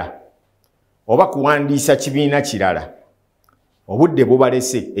kirala oba kuwandiisa kibiina kirala obudde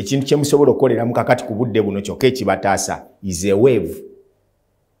bubalese ekintu kye musobola okukoleramu kakati ku budde buno kyokka ekibataasa is a wave.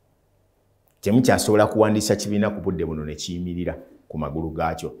 Temukyasobola kuwandiisa kibiina ku budde buno ne kiyimirira ku magulu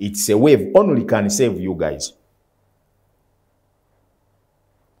gaakyo. It's a wave only can save you guys.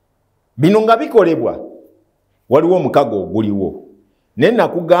 Bino nga bikolebwa waliwo omukago oguliwo naye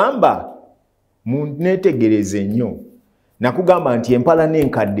nakugamba muneetegereze nnyo nakugamba nti empala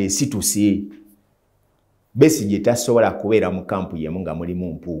n'enkadde esituse Besigye tasobola kubeera mu kampu yemu nga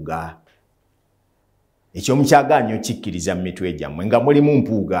mulimu Mpuga. Ekyo mukyagaanyo kikkiriza mu mitwe gyammwe nga mulimu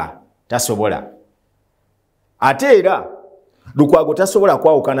Mpuga tasobola. Ate era Lukwago tasobola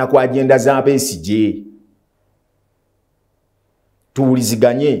kwawukana kwa agenda za Besigye.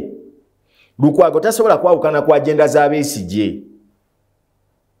 Tuwuliziganye. Lukwago tasobola kwawukana kwa agenda za Besigye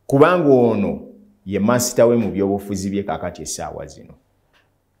kubanga ono ye master we mu byobufuzi bye kakati essaawa zino.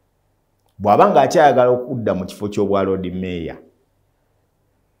 Bw'abanga akyayagala okudda mu kifo ky'obwa Lord Mayor,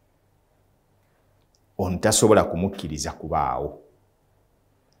 ono tasobola kumukkiriza kubaawo.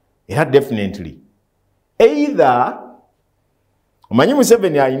 Era definitely either omanyi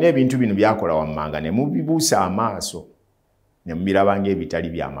Museveni alina ebintu bino byakola wammanga ne mubibuusa amaaso ne mubiraba ng'ebitali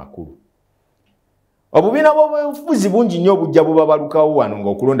by'amakulu. Obubiina bw'obufuzi bungi nnyo obujja bubabalukawo wano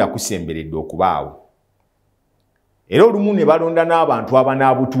ng'okulonda kusemberedde okubaawo. Era olumu ne balonda n'abantu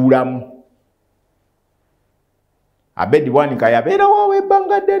abanaabutuulamu. Abedi Bwanika yabeerawo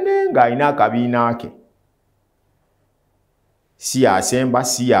ebbanga ddene ng'alina akabiina ke. Si yasemba,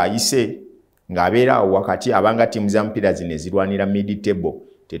 si yayise, ng'abeerawo wakati abanga ttiimu za mupiira zino ezirwanira mid table.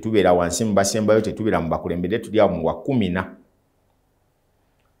 Tetubeera wansi mu basembayo, tetubeera mu bakulembere, tuli awo mu wa 10.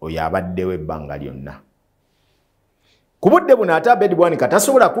 Oyo abaddewo ebbanga lyonna. Ku budde buno ate Abedi Bwanika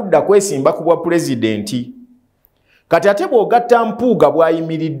tasobola kudda kwesimba ku bwa pulezidenti. Kati ate bw'ogatta Mpuga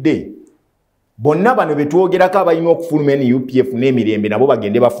bw'ayimiridde, bonna bano betwogerako abalina okufuluma NUPF n'emirembe nabo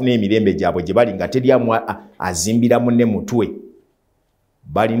bagende bafune emirembe gyabwe gye bali nga teryamu azimbira munne mutwe.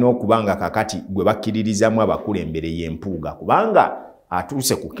 Balina okubanga kakati gwe bakkiririzamu abakulembere ye Mpuga kubanga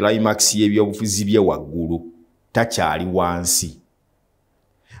atuuse ku climax y'ebyobufuzi bye waggulu, takyali wansi.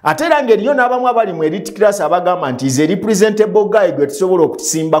 Ate era ng'eriyo n'abamu abali mu elite class abagamba nti ze representable guy gwe tusobola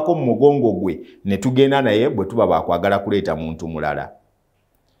okusimbako mu mugongo gwe ne tugenda naye bwe tuba bakwagala kuleeta muntu mulala.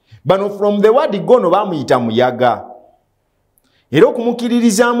 Bano from the word Gano bamuyita muyaga. Era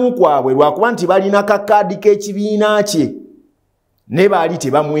okumukkiririzaamu kwabwe lwakuba nti balina kakaadi k'ekibiina kye ne baali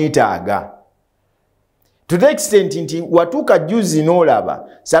tebamwetaaga. To the extent nti watuuka juzi n'olaba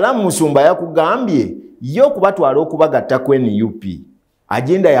Salamu Musumba yakugambye yo okubatwala okubagatta ku NUP.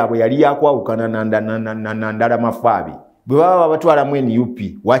 Agenda yaabwe yali yakwawukana na Ndala Mafaabi. Bwe baba babatwala mu NUP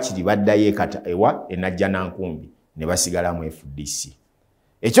wakiri baddayo ekata ewa enajja Nankumbi ne basigala mu FDC.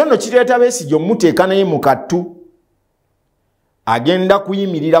 Ekyo nno kireeta Besigye omuteeka naye mu kattu. Agenda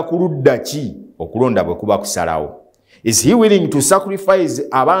kuyimirira ku ludda ki okulonda bwe kuba kusalawo. Is he willing to sacrifice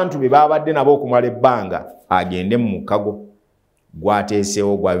abantu be babadde nabo okumala ebbanga agende mu mukago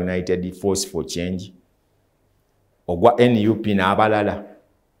gwateesewo gwa United Force for Change ogwa NUP n'abalala?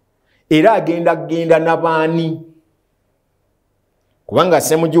 Era agenda n'abaani? Kubanga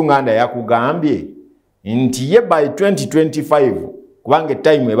Ssemujjunganda yakugambye nti ye by 2025 kubanga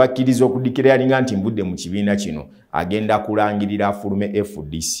time ebakkiriza okudikiralinga nti mbudde mu kibiina kino agenda kulangirira afulume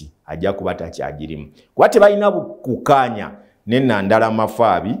FDC ajja kuba takyagirimu. Kuba tebalina kukaanya ne Nandala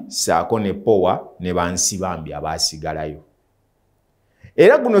Mafaabi saako ne Powa ne bansi bambi abaasigalayo.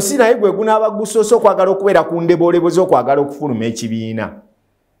 Era guno si naye gwe gunaaba gusoose okwagala okubeera ku ndeboolebozi okwagala okufuluma ekibiina.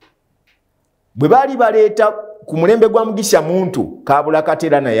 Bwe baali baleeta ku mulembe gwa Mugisha Muntu Kaabula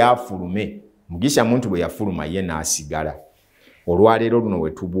Katera naye afulume. Mugisha Muntu bwe yafuluma ye n'asigala. Olwaleero luno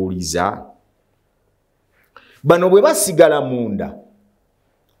we tubuuliza bano bwe basigala munda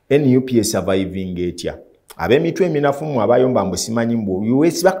NUP surviving etya? Ab'emitwe eminafu mu abayomba mbu simanyi mbu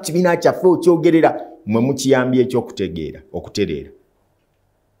US kibiina kyaffe okyogerera mwe mukiyambye ekyokutegeera okutereera.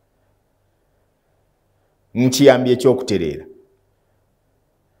 Mukiyambye ekyokutereera.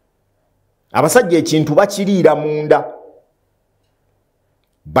 Abasajja ekintu bakiriira munda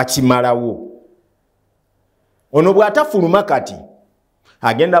bakimalawo. Ono bw'atafuluma kati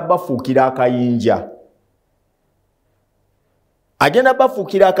agenda bafuukira akayinja. Agenda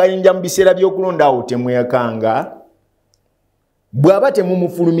bafuukira akayinja mu biseera by'okulonda awo temwekanga. Bw'aba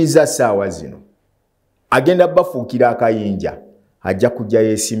temumufulumiza ssaawa zino agenda bafuukira akayinja. Ajja kujja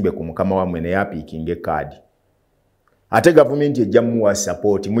yeesimbe ku mukama wammwe naye apiikinga ekaadi. Ate gavumenti ejja muwa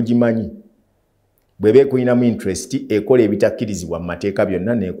support mugimanyi. Bw'eba ekulinamu interest ekola ebitakkirizibwa mu mateeka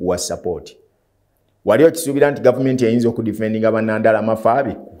byonna n'ekuwa support. Wali okisuubira nti gavumenti eyinza okudifendinga bannandala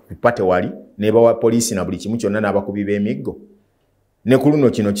Mafaabi kupate wali nebawa poliisi na buli kimu kyonna n'abakubi b'emiggo? Ne ku luno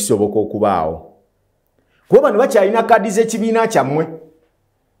kino kisoboka okubaawo. Kuba bano bakyalina kaadi z'ekibiina kyammwe.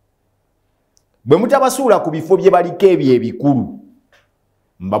 Bwe mutabasuula ku bifo bye baliko ebyo ebikulu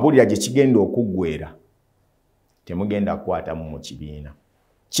mbabulira gye kigenda okuggweera temugenda kukwatamu mu kibiina.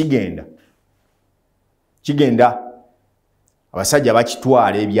 Kigenda abasajja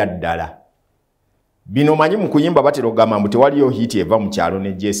bakitwala ebyaddala. Bino manyi mu kuyimba batera okugamba mbu tewaliyo hiti eva mu kyalo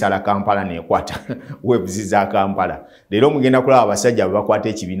n'egyesala Kampala n'ekwata webuzi za Kampala. Leero mugenda kulaba abasajja bwe bakwata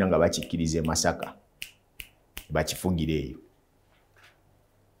ekibiina nga bakikkiriza e Masaka bakifugira eyo.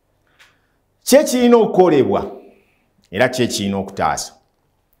 Kye kirina okukolebwa era kye kirina okutaasa.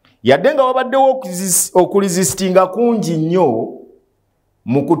 Yadde nga wabaddewo okuresistinga kungi nnyo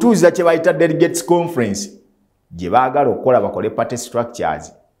mu kutuuza kye bayita delegates conference gye baagala okukola bakole party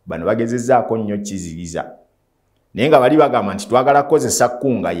structures bano bagezezzaako nnyo kiziriza naye nga bali bagamba nti twagala kukozesa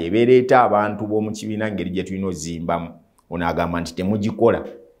kkunga yebeereeta abantu b'omu kibiina ngeri gye tulina ozimbamu ono agamba nti temugikola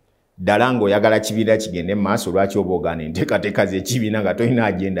ddala ng'oyagala kibiina kigende mu maaso lwaki oba ogaana enteekateeka z'ekibiina nga tolina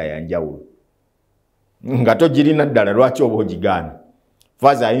agenda ya njawulo nga togirina ddala lwaki oba ogigaana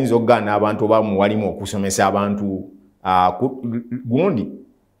faaza ayinza okugaana abantu oba walimu okusomesa abantu gundi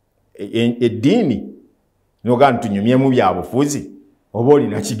eddiini nogaana tunyumyemu byabufuzi oba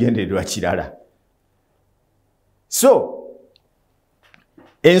olina kigendererwa kirala so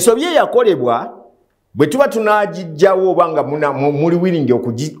ensobi eyakolebwa bwe tuba tunagijjawo oba nga muli wiringi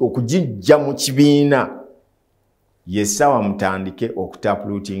okugijja mu kibiina yessaawa mutandike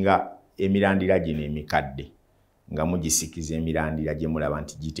okutapuluutinga emirandira gino emikadde nga mugisikiza emirandira gye mulaba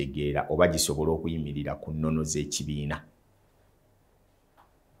nti gitegeera oba gisobola okuyimirira ku nnono z'ekibiina.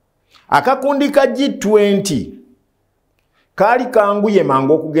 Akakundi ka G20 kaali kanguye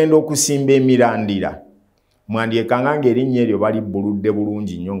mangu okugenda okusimba emirandira. Mwandyekanga ng'erinnya eryo bali buludde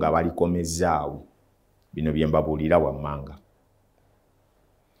bulungi nnyo nga balikomezzaawo. Bino bye mbabuulira wammanga.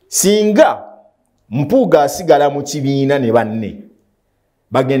 Singa Mpuga asigala mu kibiina ne banne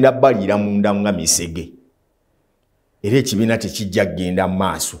bagenda baliira munda nga misege. Era ekibiina tekijja kgenda mu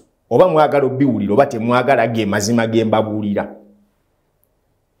maaso. Oba mwagala obbiwulira oba temwagala ge mazima ge mbabuulira.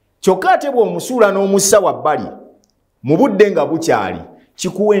 Kyokka ate bw'omusuula n'omussa wabbali mu budde nga bukyali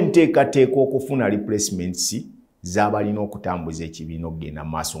kikuwa enteekateeka okufuna replacements z'abalina okutambuza ekibiina okugenda mu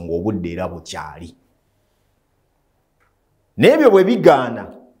maaso ng'obudde era bukyali. N'ebyo bwe bigaana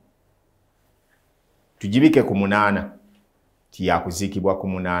tugibike ku 8 tiyakuziikibwa ku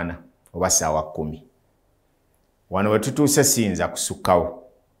 8 oba ssaawa 10. Wano we tutuuse siyinza kusukkawo.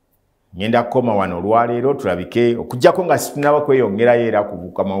 Ngenda kukoma wano olwaleero tulabike okujjako nga situnaba kweyongerayo era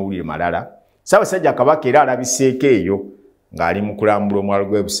kubuuka mawulire malala. Ssaabasajja Kabaka era alabiseeko eyo ng'ali mu kulambula omwalo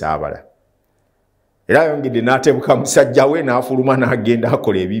gw'Ebusaabala. Era ayongedde n'atebuka musajja we n'afuluma n'agenda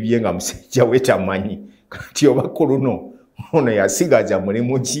akola ebibye nga musajja we tamanyi. Kati oba kuluno ono yasigaza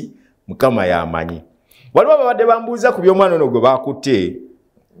mulimu ki Mukama yamanyi. Waliwo babadde bambuuza ku by'omwana ono gwe baakutte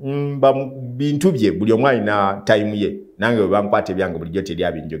bintu bye buli omu alina time ye nange bwe bankwata ebyange bulijjo teri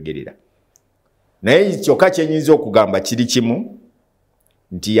abinjogerera. Naye kyokka kyenyinza okugamba kiri kimu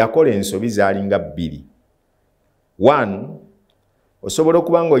nti yakola ensobi zaalinga 2. 1, osobola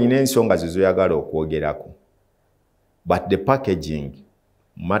okuba ng'olina ensonga zo zoyagala okwogerako, but the packaging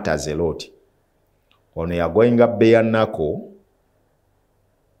matters a lot. Ono yagoyinga bbeyanako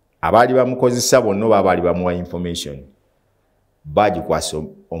abaali bamukozesa bonna oba abaali bamuwa information bagikwasa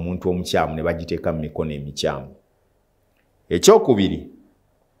omuntu omukyamu ne bagiteeka mu mikono emikyamu. Ekyokubiri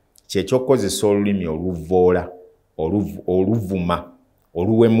kyekyokukozesa olulimi oluvoola oluvuma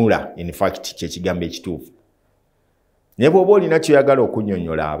oluwemula, in fact kyekigambo ekituufu. Naye bw'oba olina kyoyagala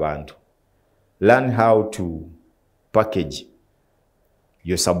okunnyonnyola abantu, learn how to package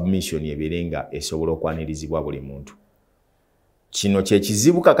your submission ebeere nga esobola okwanirizibwa buli muntu. Kino kye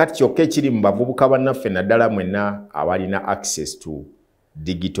kizibu kakati kyokka ekiri mu bavubuka bannaffe naddala mwenna abalina access to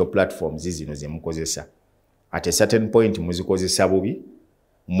digital platforms zino ze mukozesa. At a certain point muzikozesa bubi,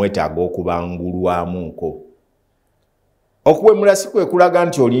 mwetaaga okubangulwamuko. Okuwemula si kwe kulaga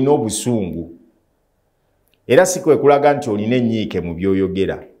nti olina obusungu, era si kwe kulaga nti olina ennyiike mu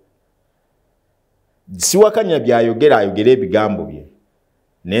by'oyogera. Siwakanya by'ayogera, ayogera ebigambo bye.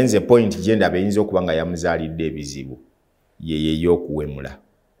 Nenze point gye ndaba eyinza okuba nga yamuzaalidde ebizibu. Yeye y'okuwemula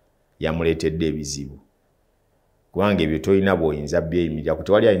yamuleetedde ebizibu. Kubanga ebyo tolina bw'oyinza byeyimirira,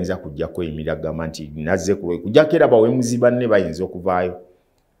 kutewali ayinza kujja kweyimirira gamba nti nazze kujjako era bawemuzi banne bayinza okuvaayo.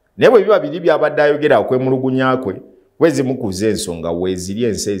 Naye bwe biba biri by'abadde ayogera okwemulugunya kwe, wezimu ku z'ensonga weeziri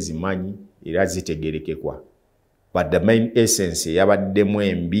ensi ezimanyi era zitegerekekwa. But the main essence eyabaddemu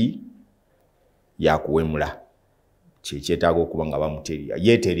embi yakuwemula. Kyekyetaaga okuba nga bamutereera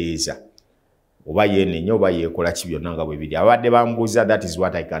yeetereeza oba yeenenya oba yeekola ki byonna nga bwe biri. Abadde bambuuza, that is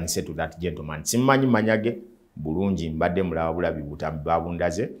what I can say to that gentleman. Simanyi manyage bulungi, mbadde mulaba bulabi butambi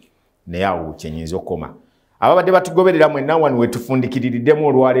babundaze, naye awo kyenyinza okukoma. Ababadde batugoberera mwenna wano wetufundikiriddemu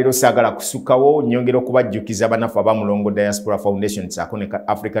olwaleero saagala kusukkawo, nnyongera okubajjukiza bannaffe abamulongo Diaspora Foundation ssaako ne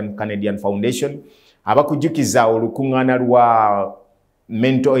African Canadian Foundation abakujjukiza olukuŋŋaana lwa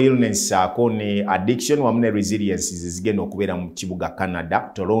mental illness ssaako ne addiction wamu ne resilience zigenda okubeera mu kibuga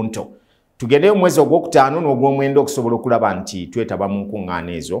Canada, Toronto. Tugendeyo mwezi ogwokutaano n'ogw'omwenda okusobola okulaba nti twetaba mu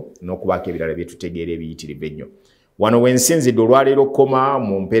nkuŋŋaana ezo n'okubaako ebirala bye tutegeera ebiyitirivu ennyo. Wano wensinzidde olwaleero koma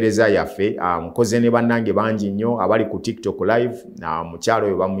mu mpeereza yaffe, nkoze ne bannange bangi nnyo abali ku TikTok live, mukyalo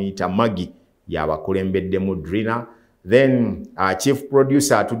oyo bamuyita Magi yabakulembeddemu Drina, Then chief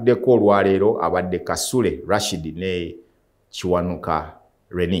producer atuddeko olwaleero abadde Kasule Rashid ne Kiwanuka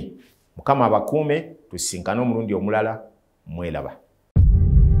Reni. Mukama abakuume tusinkane omulundi omulala mwelaba.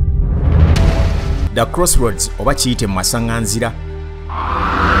 The Crossroads oba kiyite mu masaŋŋanzira.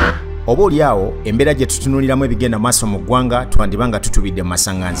 Oba oliawo embeera gye tutunuliramu ebigenda maaso mu ggwanga twandibanga tutubidde mu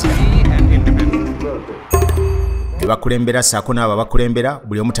masaŋŋanzira. Be bakulembera saako n'abo bakulembera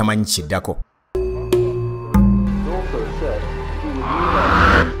buli omu tamanyi kiddako.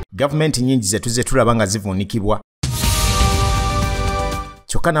 Gavumenti nnyingi ze tuzze tulaba nga zivuunikibwa.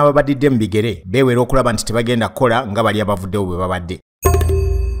 Kyokka n'ababadidde Mubigere beewera okulaba nti tebagenda kukola nga bali abavuddewo bwe babadde.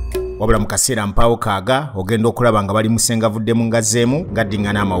 Wabula mu kaseera mpaawo kaaga ogenda okulaba nga bali musengavuddemu ngazzeemu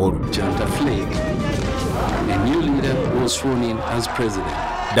gaddingana amawolu.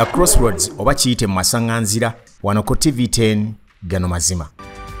 The Crossroads oba kiyite mu masaŋŋanzira wano ku TV10 Gano Mazima.